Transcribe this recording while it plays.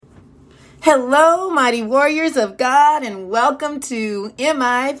Hello, mighty warriors of God, and welcome to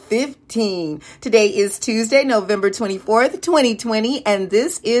MI 15. Today is Tuesday, November 24th, 2020, and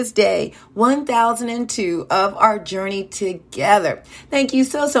this is day 1002 of our journey together. Thank you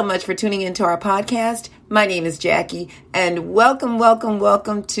so much for tuning into our podcast. My name is Jackie, and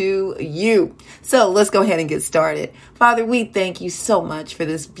welcome to you. So let's go ahead and get started. Father, we thank you so much for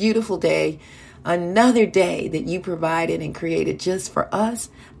this beautiful day. Another day that you provided and created just for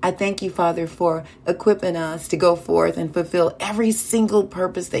us. I thank you, Father, for equipping us to go forth and fulfill every single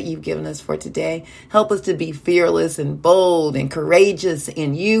purpose that you've given us for today. Help us to be fearless and bold and courageous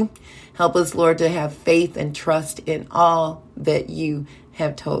in you. Help us, Lord, to have faith and trust in all that you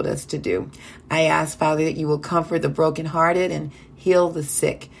have told us to do. I ask, Father, that you will comfort the brokenhearted and heal the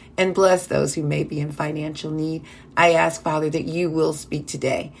sick and bless those who may be in financial need. I ask, Father, that you will speak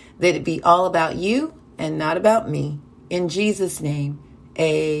today, that it be all about you and not about me. In Jesus' name,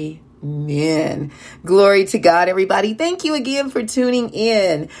 amen. Glory to God, everybody. Thank you again for tuning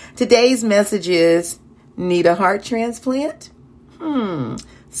in. Today's message is, need a heart transplant?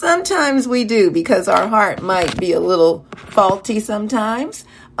 Sometimes we do, because our heart might be a little faulty sometimes,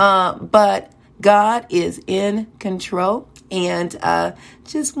 but God is in control. And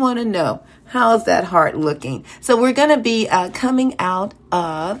just want to know, how's that heart looking? So we're going to be coming out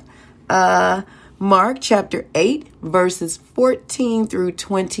of Mark chapter 8, verses 14 through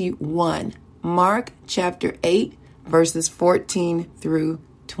 21. Mark chapter 8, verses 14 through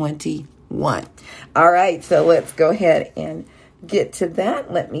 21. All right, so let's go ahead and get to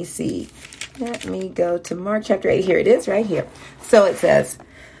that. Let me see. Let me go to Mark chapter 8. Here it is right here. So it says,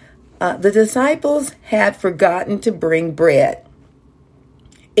 the disciples had forgotten to bring bread,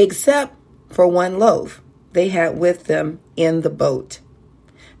 except for one loaf they had with them in the boat.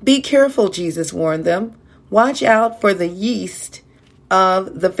 Be careful, Jesus warned them. Watch out for the yeast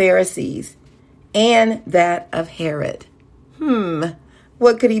of the Pharisees and that of Herod.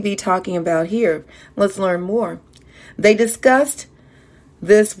 What could he be talking about here? Let's learn more. They discussed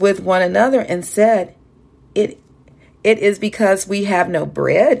this with one another and said, it is because we have no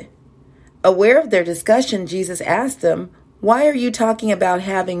bread. Aware of their discussion, Jesus asked them, why are you talking about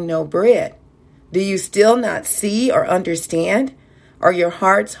having no bread? Do you still not see or understand? Are your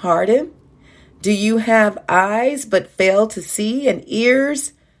hearts hardened? Do you have eyes but fail to see and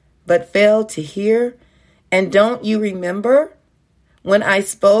ears but fail to hear? And don't you remember when I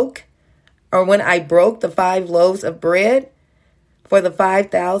spoke or when I broke the 5 loaves of bread for the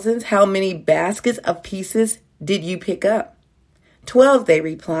 5,000? How many baskets of pieces did you pick up? 12, they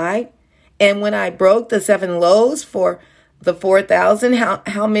replied. And when I broke the 7 loaves for the 4,000,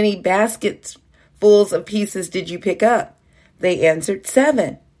 how many baskets fulls of pieces did you pick up? They answered,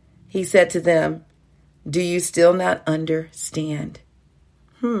 7. He said to them, do you still not understand?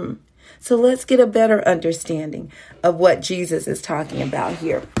 So let's get a better understanding of what Jesus is talking about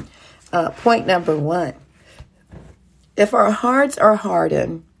here. Point number 1. If our hearts are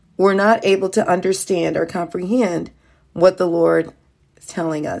hardened, we're not able to understand or comprehend what the Lord is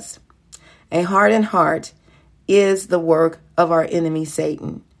telling us. A hardened heart is the work of our enemy,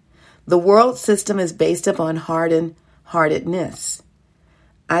 Satan. The world system is based upon hardened-heartedness.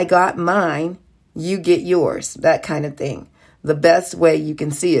 I got mine, you get yours, that kind of thing. The best way you can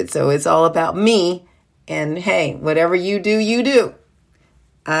see it. So it's all about me, and hey, whatever you do, you do.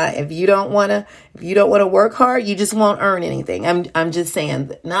 If you don't want to work hard, you just won't earn anything. I'm just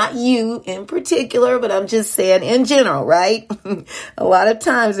saying, not you in particular, but I'm just saying in general, right? A lot of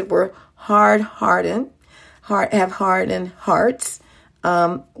times if we're have hardened hearts,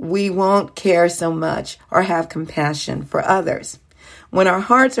 we won't care so much or have compassion for others. When our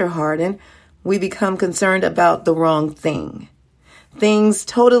hearts are hardened, we become concerned about the wrong things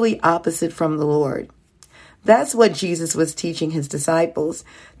totally opposite from the Lord. That's what Jesus was teaching his disciples,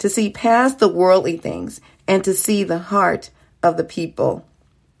 to see past the worldly things and to see the heart of the people,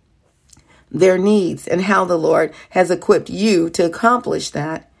 their needs, and how the Lord has equipped you to accomplish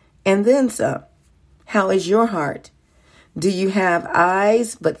that. And then some. How is your heart? Do you have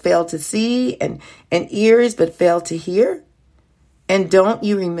eyes but fail to see and ears but fail to hear? And don't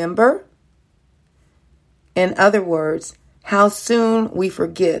you remember? In other words, how soon we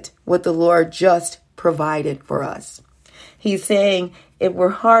forget what the Lord just provided for us. He's saying if we're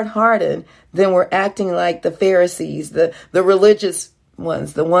hard-hearted, then we're acting like the Pharisees, the religious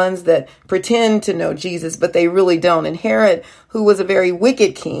ones, the ones that pretend to know Jesus, but they really don't. And Herod, who was a very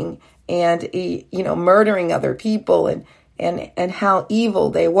wicked king, and he, murdering other people and how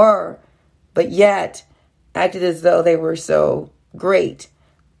evil they were, but yet acted as though they were so great,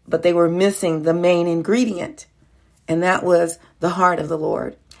 but they were missing the main ingredient, and that was the heart of the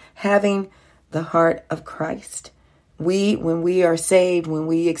Lord. having the heart of Christ. When we are saved, when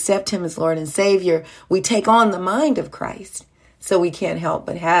we accept him as Lord and Savior, we take on the mind of Christ. So we can't help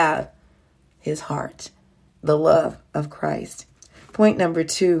but have his heart, the love of Christ. Point number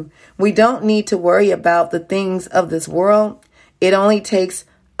 2, we don't need to worry about the things of this world. It only takes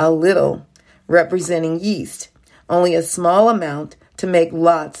a little, representing yeast, only a small amount to make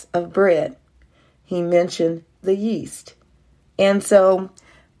lots of bread. He mentioned the yeast. And so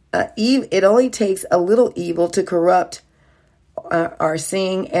it only takes a little evil to corrupt our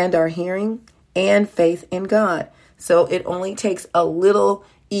seeing and our hearing and faith in God. So it only takes a little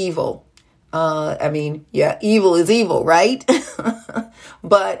evil. Evil is evil, right?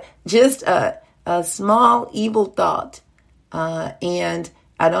 But just a small evil thought. And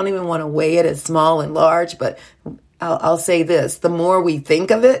I don't even want to weigh it as small and large, but I'll say this. The more we think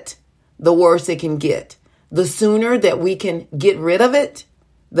of it, the worse it can get. The sooner that we can get rid of it,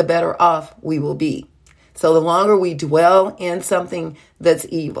 the better off we will be. So the longer we dwell in something that's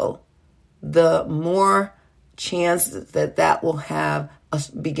evil, the more chance that will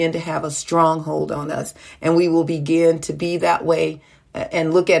begin to have a stronghold on us, and we will begin to be that way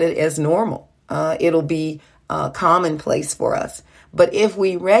and look at it as normal. It'll be commonplace for us. But if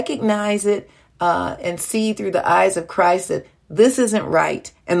we recognize it and see through the eyes of Christ that this isn't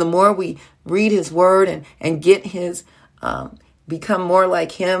right, and the more we read his word and get his become more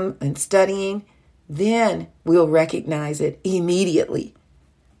like him and studying, then we'll recognize it immediately,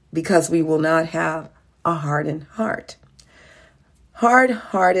 because we will not have a hardened heart.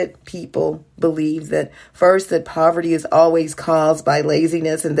 Hard-hearted people believe that poverty is always caused by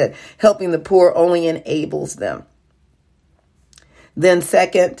laziness and that helping the poor only enables them. Then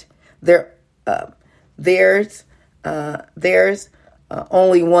second, there's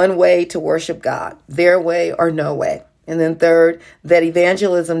only one way to worship God, their way or no way. And then third, that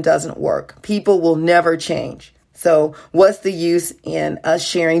evangelism doesn't work. People will never change. So what's the use in us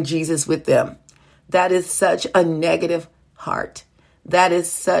sharing Jesus with them? That is such a negative heart. That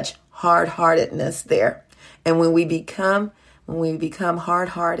is such hard-heartedness there. And when we become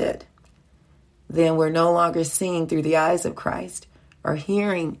hard-hearted, then we're no longer seeing through the eyes of Christ or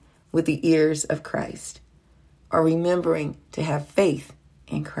hearing with the ears of Christ or remembering to have faith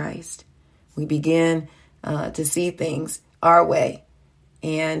in Christ. We begin to see things our way,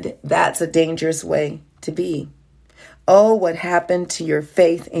 and that's a dangerous way to be. Oh, what happened to your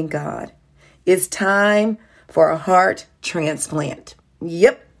faith in God? It's time for a heart transplant.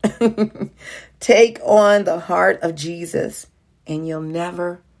 Yep. Take on the heart of Jesus and you'll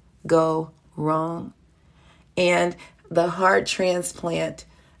never go wrong. And the heart transplant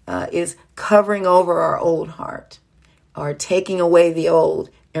is covering over our old heart, or taking away the old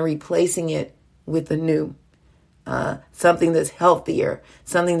and replacing it with the new. Something that's healthier,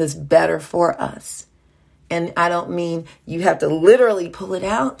 something that's better for us. And I don't mean you have to literally pull it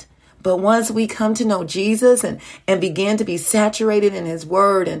out, but once we come to know Jesus and begin to be saturated in his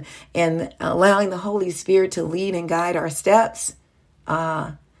word and allowing the Holy Spirit to lead and guide our steps,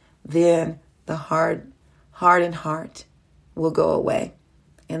 then the hardened heart will go away.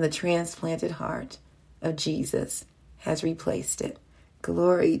 And the transplanted heart of Jesus has replaced it.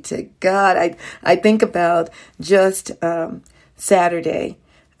 Glory to God. I think about just Saturday,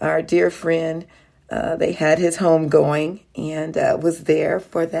 our dear friend, they had his homegoing and was there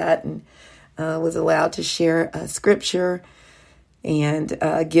for that, and was allowed to share a scripture and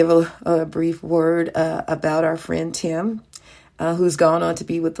give a brief word about our friend Tim, who's gone on to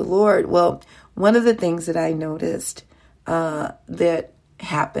be with the Lord. Well, one of the things that I noticed that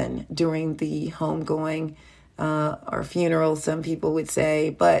happened during the homegoing or funeral, some people would say,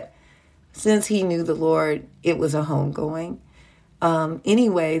 but since he knew the Lord, it was a homegoing.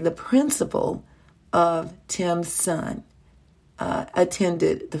 Anyway, the principal of Tim's son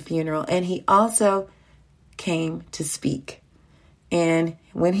attended the funeral, and he also came to speak. And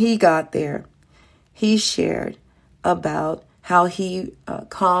when he got there, he shared about how he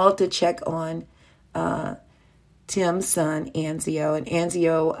called to check on Tim's son, Anzio. And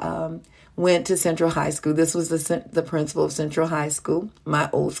Anzio went to Central High School. This was the principal of Central High School, my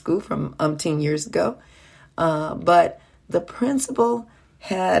old school from umpteen years ago. But the principal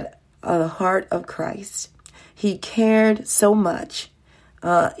had the heart of Christ. He cared so much.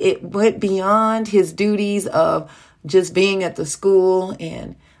 It went beyond his duties of just being at the school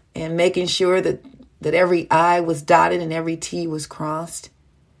and making sure that every I was dotted and every T was crossed.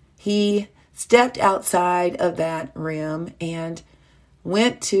 He stepped outside of that rim and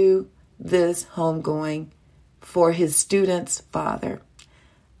went to this homegoing for his student's father.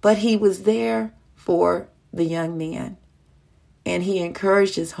 But he was there for the young man. and he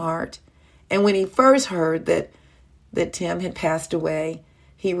encouraged his heart. And when he first heard that Tim had passed away,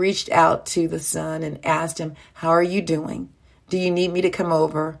 he reached out to the son and asked him, "How are you doing? Do you need me to come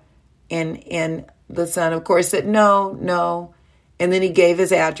over?" And the son, of course, said, no. And then he gave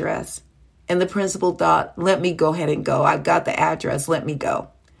his address. And the principal thought, let me go ahead and go. I've got the address. Let me go.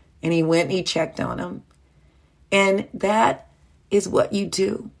 And he went and he checked on him. And that is what you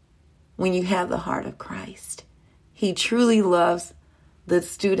do when you have the heart of Christ. He truly loves the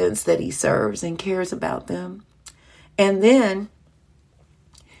students that he serves and cares about them. And then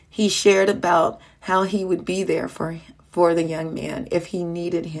he shared about how he would be there for the young man. If he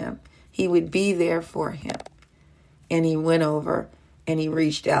needed him, he would be there for him. And he went over and he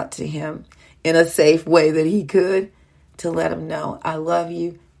reached out to him in a safe way that he could to let him know, I love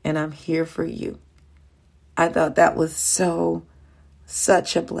you and I'm here for you. I thought that was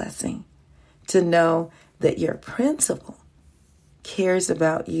such a blessing to know that your principal cares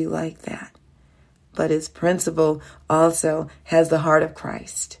about you like that. But his principal also has the heart of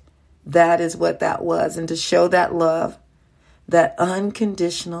Christ. That is what that was. And to show that love, that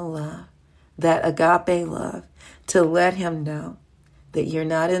unconditional love, that agape love, to let him know that you're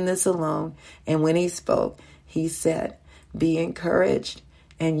not in this alone. And when he spoke, he said, be encouraged,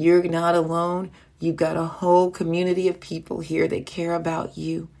 and you're not alone. You've got a whole community of people here that care about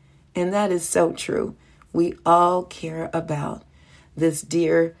you. And that is so true. We all care about this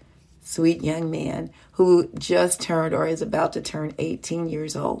dear, sweet young man who just turned or is about to turn 18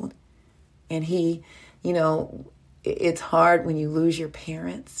 years old. And he, it's hard when you lose your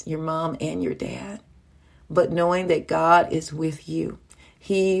parents, your mom and your dad. But knowing that God is with you,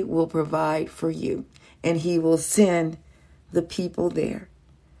 he will provide for you, and he will send the people there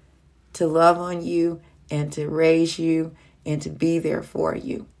to love on you and to raise you and to be there for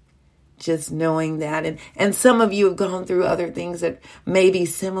you. Just knowing that. And some of you have gone through other things that may be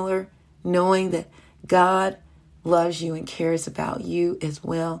similar, knowing that God loves you and cares about you as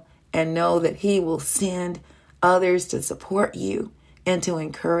well, and know that he will send others to support you and to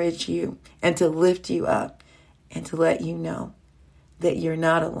encourage you and to lift you up and to let you know that you're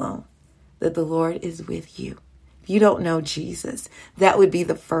not alone, that the Lord is with you. If you don't know Jesus, that would be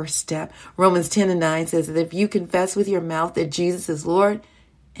the first step. Romans 10:9 says that if you confess with your mouth that Jesus is Lord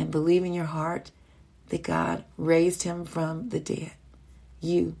and believe in your heart that God raised him from the dead,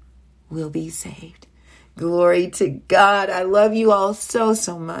 you will be saved. Glory to God. I love you all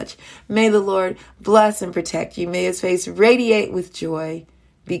so much. May the Lord bless and protect you. May his face radiate with joy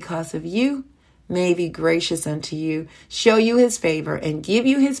because of you. May he be gracious unto you, show you his favor, and give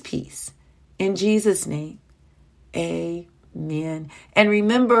you his peace. In Jesus' name, amen. And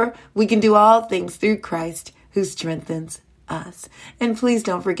remember, we can do all things through Christ who strengthens us. And please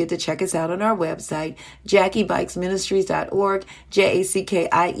don't forget to check us out on our website, JackieBikesMinistries.org,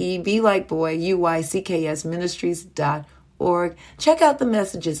 JACKIE, like boy, UYCKS Ministries.org. Check out the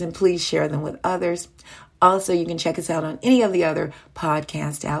messages and please share them with others. Also, you can check us out on any of the other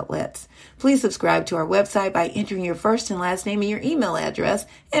podcast outlets. Please subscribe to our website by entering your first and last name and your email address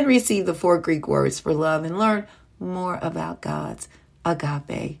and receive the 4 Greek words for love and learn more about God's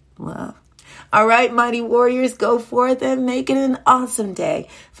agape love. All right, mighty warriors, go forth and make it an awesome day,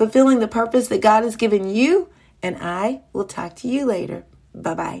 fulfilling the purpose that God has given you, and I will talk to you later.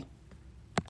 Bye-bye.